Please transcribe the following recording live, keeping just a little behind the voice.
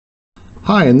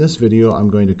Hi, in this video I'm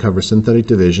going to cover synthetic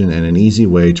division and an easy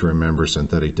way to remember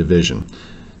synthetic division.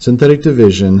 Synthetic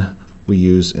division we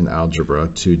use in algebra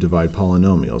to divide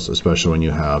polynomials, especially when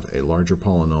you have a larger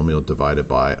polynomial divided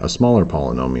by a smaller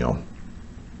polynomial.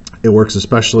 It works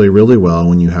especially really well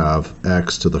when you have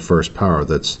x to the first power,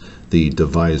 that's the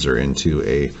divisor into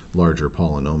a larger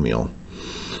polynomial.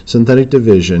 Synthetic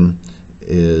division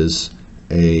is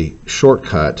a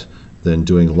shortcut than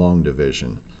doing long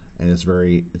division, and it's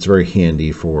very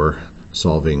handy for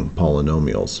solving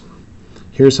polynomials.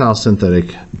 Here's how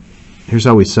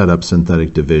we set up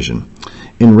synthetic division.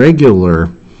 In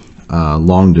regular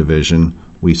long division,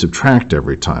 we subtract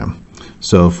every time.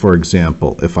 So for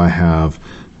example, if I have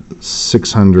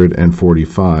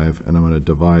 645 and I'm going to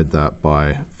divide that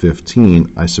by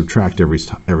 15, I subtract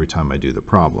every time I do the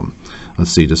problem.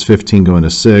 Let's see, does 15 go into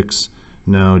 6?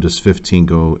 No. Does 15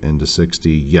 go into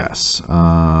 60? Yes.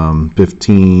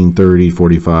 15, 30,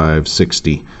 45,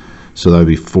 60. So that would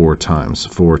be 4 times.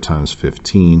 4 times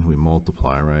 15, we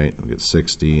multiply, right? We get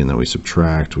 60, and then we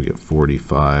subtract, we get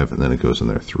 45, and then it goes in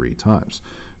there 3 times.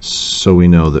 So we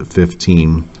know that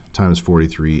 15 times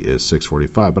 43 is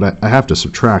 645, but I have to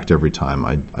subtract every time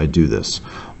I do this.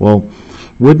 Well,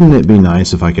 wouldn't it be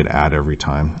nice if I could add every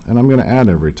time? And I'm going to add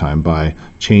every time by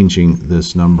changing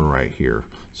this number right here.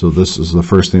 So this is the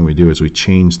first thing we do, is we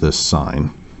change this sign.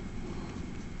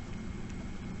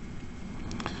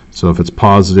 So if it's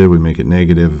positive, we make it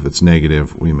negative. If it's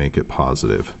negative, we make it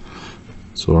positive.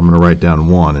 So I'm going to write down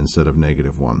 1 instead of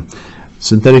 -1.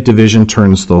 Synthetic division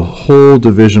turns the whole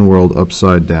division world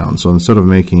upside down. So instead of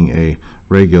making a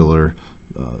regular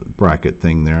bracket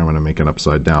thing there, I'm going to make an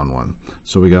upside down one.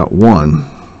 So we got 1,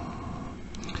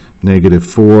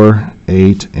 -4,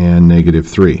 8, and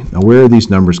 -3. Now where are these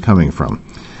numbers coming from?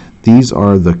 These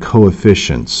are the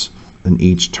coefficients in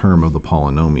each term of the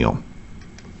polynomial.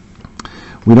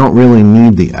 We don't really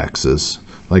need the x's.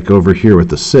 Like over here with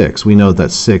the 6, we know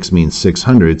that 6 means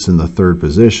 600. It's in the 3rd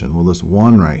position. Well, this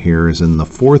 1 right here is in the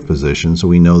 4th position, so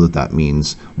we know that that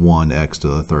means 1x to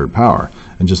the 3rd power.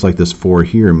 And just like this 4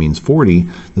 here means 40,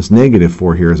 this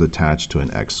 -4 here is attached to an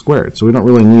x squared. So we don't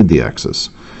really need the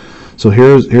x's. So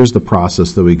here's the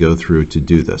process that we go through to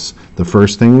do this. The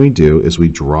first thing we do is we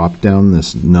drop down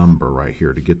this number right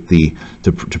here to get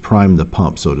to prime the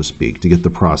pump, so to speak, to get the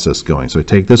process going. So I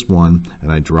take this 1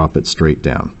 and I drop it straight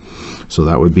down. So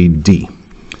that would be D.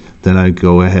 Then I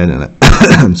go ahead and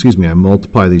excuse me, I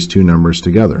multiply these two numbers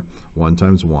together. 1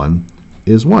 times 1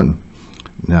 is 1.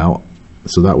 Now,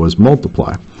 so that was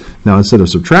multiply. Now instead of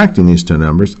subtracting these two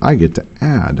numbers, I get to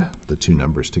add the two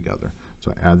numbers together.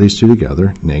 So I add these two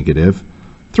together,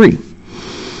 -3.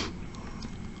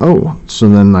 Oh, so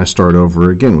then I start over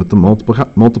again with the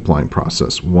multiplying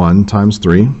process. 1 times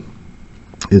 3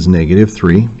 is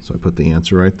 -3. So I put the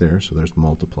answer right there. So there's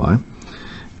multiply.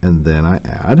 And then I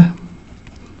add.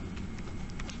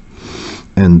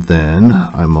 And then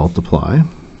I multiply.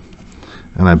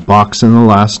 And I box in the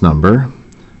last number.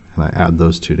 And I add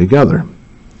those two together.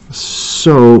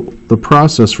 So the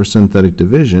process for synthetic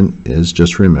division is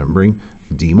just remembering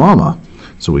D mama.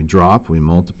 So we drop, we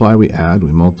multiply, we add,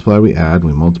 we multiply, we add,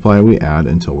 we multiply, we add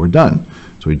until we're done.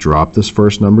 So we drop this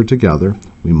first number together,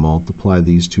 we multiply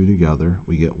these two together,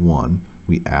 we get 1.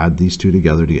 We add these two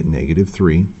together to get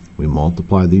 -3. We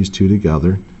multiply these two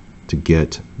together to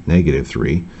get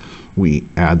 -3. We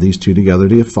add these two together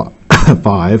to get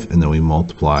 5, and then we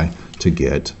multiply to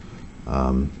get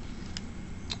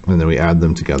and then we add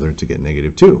them together to get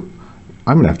 -2.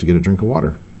 I'm going to have to get a drink of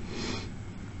water.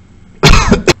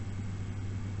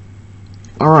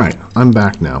 All right, I'm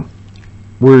back now.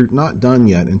 We're not done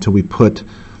yet until we put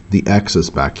the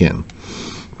x's back in.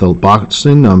 The boxed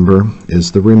in number is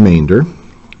the remainder.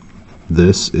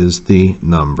 This is the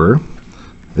number.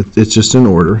 It's just in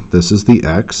order. This is the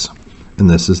x, and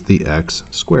this is the x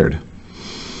squared.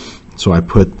 So I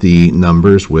put the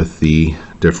numbers with the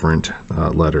different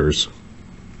letters.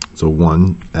 So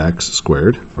 1x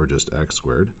squared, or just x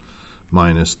squared,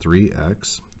 minus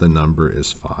 3x, the number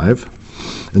is 5.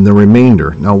 And the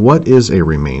remainder, now what is a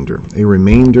remainder? A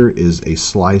remainder is a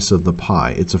slice of the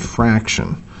pie. It's a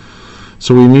fraction.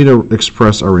 So we need to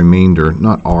express our remainder,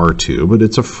 not R2, but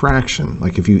it's a fraction.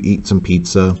 Like if you eat some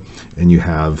pizza and you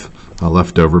have a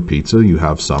leftover pizza, you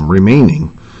have some remaining.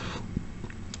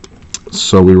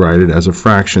 So we write it as a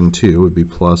fraction 2 would be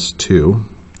plus 2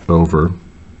 over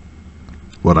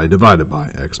what I divided by,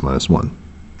 x minus 1.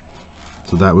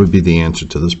 So that would be the answer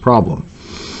to this problem.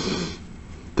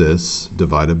 This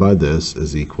divided by this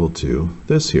is equal to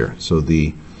this here. So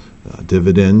the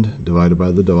dividend divided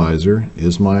by the divisor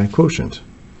is my quotient.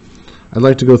 I'd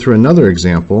like to go through another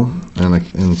example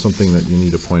and something that you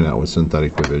need to point out with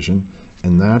synthetic division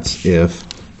and that's if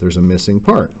there's a missing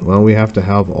part. Well, we have to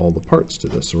have all the parts to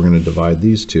this, so we're going to divide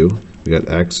these two. We got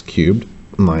x cubed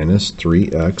minus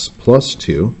 3x plus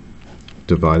 2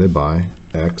 divided by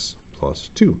x plus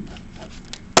 2.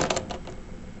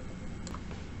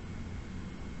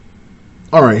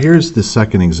 All right, here's the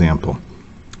second example.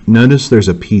 Notice there's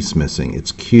a piece missing.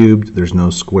 It's cubed, there's no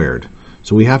squared.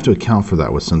 So we have to account for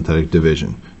that with synthetic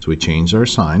division. So we change our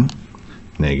sign,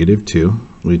 -2.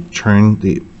 We turn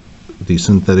the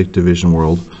synthetic division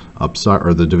world upside,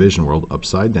 or the division world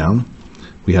upside down.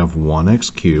 We have 1x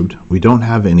cubed. We don't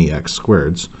have any x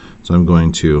squareds, so I'm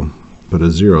going to put a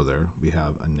 0 there. We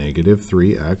have a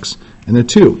 -3x and a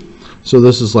 2. So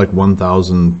this is like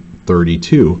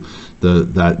 1032.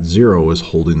 That 0 is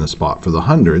holding the spot for the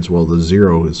hundreds, while the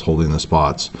 0 is holding the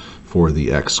spots for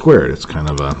the x squared. It's kind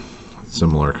of a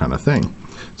similar kind of thing.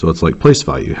 So it's like place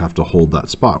value. You have to hold that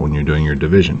spot when you're doing your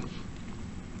division.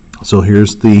 So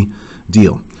here's the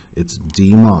deal. It's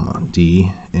D mama,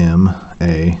 D M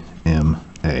A M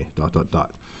A dot dot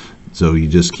dot. So you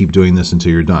just keep doing this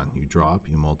until you're done. You drop,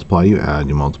 you multiply, you add,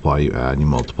 you multiply, you add, you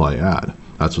multiply, you add.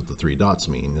 That's what the 3 dots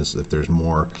mean, is if there's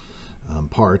more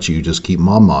parts, you just keep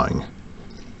mamaing.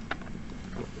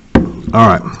 All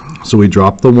right, so we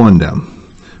drop the 1 down.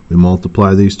 We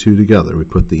multiply these two together. We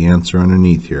put the answer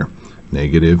underneath here,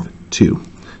 -2.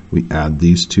 We add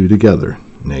these two together,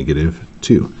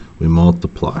 -2. We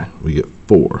multiply, we get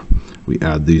 4. We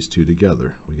add these two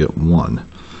together, we get 1.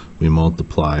 We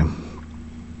multiply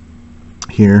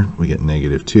here, we get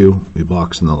 -2. We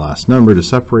box in the last number to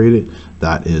separate it.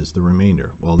 That is the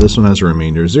remainder. Well, this one has a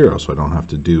remainder 0, so I don't have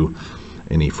to do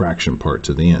any fraction part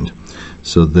to the end.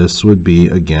 So this would be,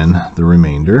 again, the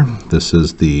remainder. This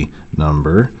is the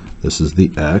number. This is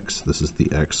the x. This is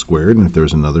the x squared. And if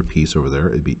there's another piece over there,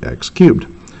 it'd be x cubed.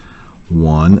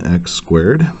 1x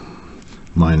squared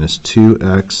minus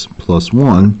 2x plus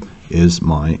 1 is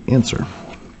my answer.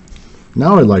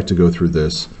 Now I'd like to go through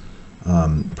this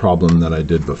problem that I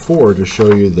did before to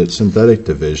show you that synthetic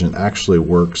division actually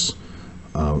works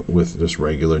with just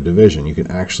regular division. You can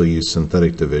actually use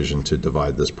synthetic division to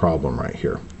divide this problem right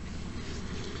here.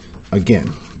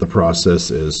 Again, the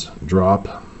process is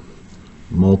drop,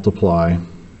 multiply,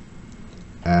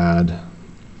 add,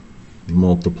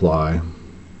 multiply,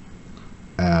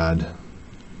 add,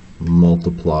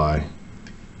 multiply,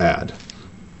 add.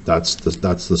 That's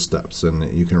the steps, and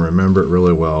you can remember it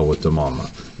really well with DeMama.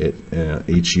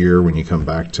 Each year when you come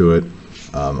back to it,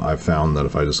 I've found that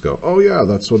if I just go, oh yeah,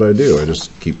 that's what I do, I just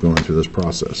keep going through this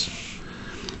process.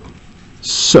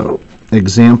 So,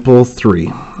 example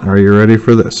 3. Are you ready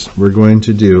for this? We're going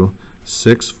to do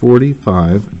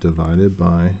 645 divided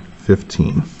by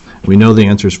 15. We know the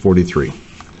answer is 43.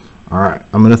 All right,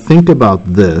 I'm going to think about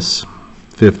this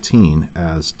 15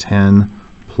 as 10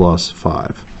 plus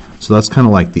 5. So that's kind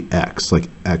of like the x, like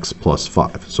x plus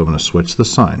 5. So I'm going to switch the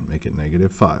sign, make it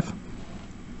 -5.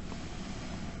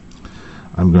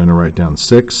 I'm going to write down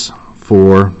 6,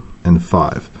 4, and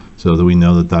 5, so that we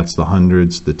know that that's the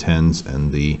hundreds, the tens,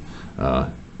 and the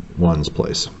ones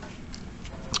place.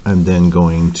 I'm then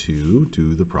going to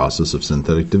do the process of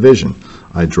synthetic division.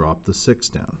 I drop the 6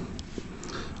 down.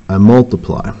 I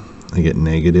multiply. I get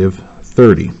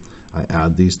 -30. I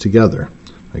add these together.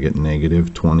 I get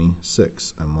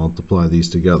 -26. I multiply these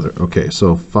together. Okay,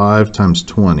 so 5 times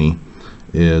 20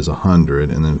 is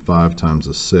 100, and then 5 times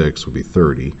a 6 would be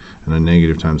 30, and a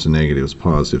negative times a negative is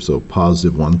positive, so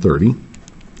positive 130.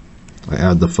 I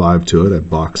add the 5 to it, I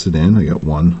box it in, I get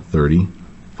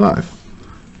 135.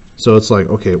 So it's like,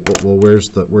 okay, well, where's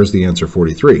the answer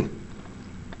 43?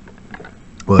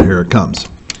 Well, here it comes.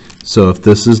 So if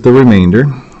this is the remainder,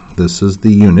 this is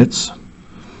the units,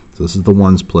 so this is the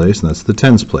ones place, and that's the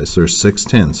tens place. There's 6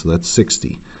 tens, so that's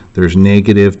 60. There's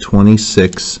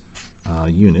 -26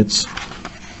 units.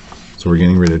 So we're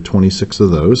getting rid of 26 of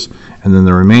those. And then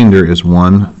the remainder is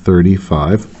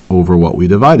 135 over what we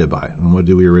divided by. And what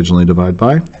did we originally divide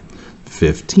by?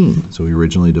 15. So we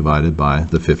originally divided by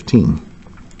the 15.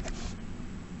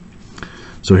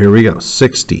 So here we go.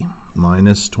 60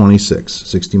 minus 26.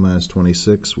 60 minus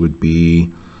 26 would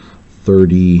be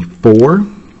 34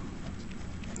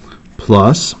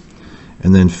 plus,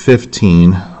 and then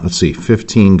 15, let's see,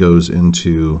 15 goes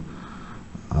into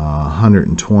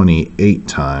 128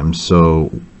 times,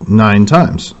 so 9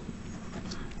 times.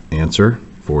 Answer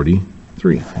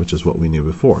 43, which is what we knew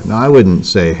before. Now I wouldn't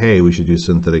say, hey, we should do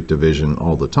synthetic division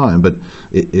all the time, but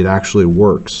it actually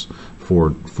works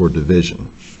for division.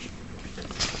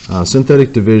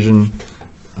 Synthetic division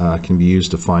can be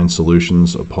used to find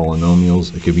solutions of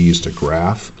polynomials. It could be used to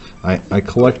graph. I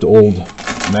collect old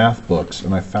math books,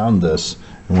 and I found this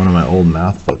in one of my old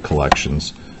math book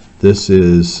collections. this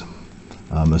is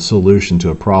a solution to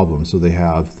a problem. So they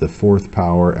have the fourth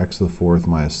power, x to the fourth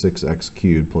minus 6x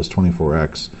cubed plus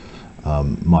 24x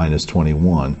minus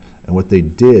 21. And what they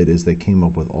did is they came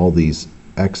up with all these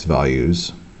x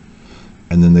values,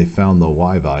 and then they found the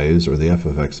y values, or the f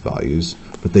of x values,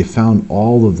 but they found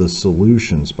all of the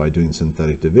solutions by doing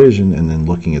synthetic division and then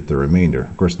looking at the remainder.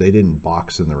 Of course, they didn't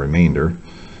box in the remainder.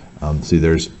 See,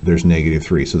 there's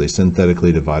 -3, so they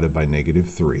synthetically divided by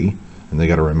 -3, and they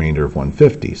got a remainder of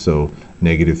 150. So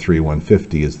 -3,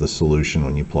 150 is the solution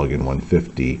when you plug in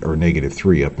 150, or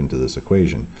 -3 up into this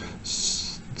equation.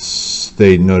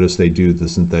 They notice they do the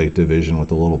synthetic division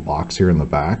with a little box here in the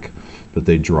back, but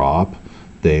they drop,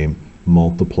 they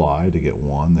multiply to get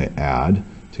 1, they add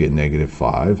to get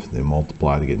 -5, they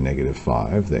multiply to get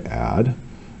 -5, they add, and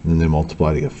then they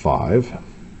multiply to get 5.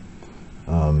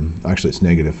 Actually, it's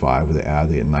 -5, they add,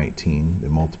 they get 19, they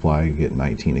multiply, get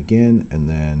 19 again, and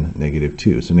then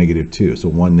 -2, so -2. So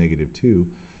 1,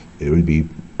 -2, it would be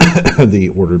the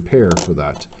ordered pair for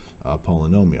that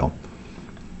polynomial.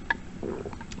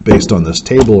 Based on this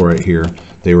table right here,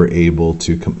 they were able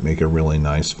to make a really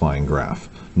nice fine graph.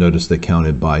 Notice they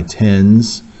counted by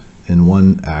tens in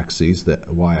one axis, the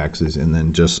y-axis, and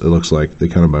then just, it looks like they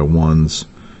counted by ones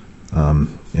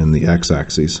in the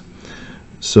x-axis.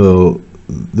 So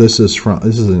this is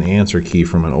an answer key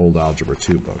from an old Algebra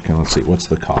 2 book. And let's see, what's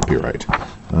the copyright?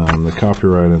 The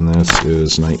copyright in this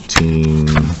is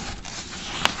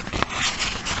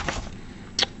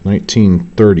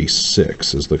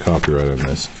 1936 is the copyright on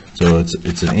this. So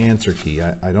it's an answer key.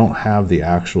 I don't have the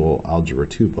actual Algebra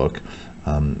 2 book.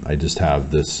 I just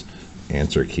have this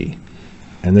answer key.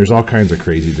 And there's all kinds of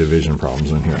crazy division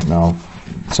problems in here. Now,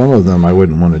 some of them I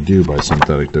wouldn't want to do by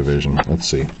synthetic division. Let's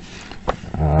see.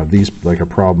 These, like a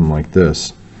problem like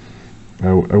this,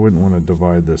 I wouldn't want to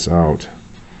divide this out.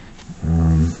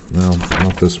 No,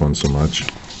 not this one so much.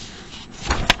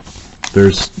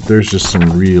 There's just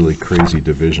some really crazy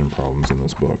division problems in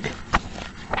this book.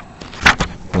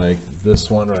 Like this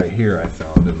one right here I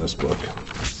found in this book.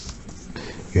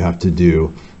 You have to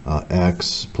do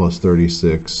x plus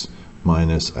 36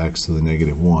 minus x to the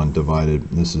 -1 divided,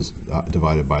 this is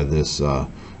divided by this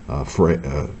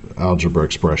algebra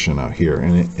expression out here,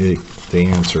 and the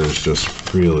answer is just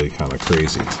really kind of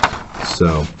crazy.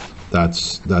 So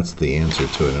that's the answer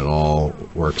to it. It all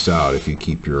works out if you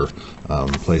keep your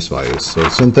place values. So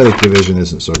synthetic division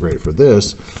isn't so great for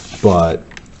this, but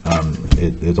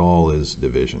it all is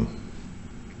division.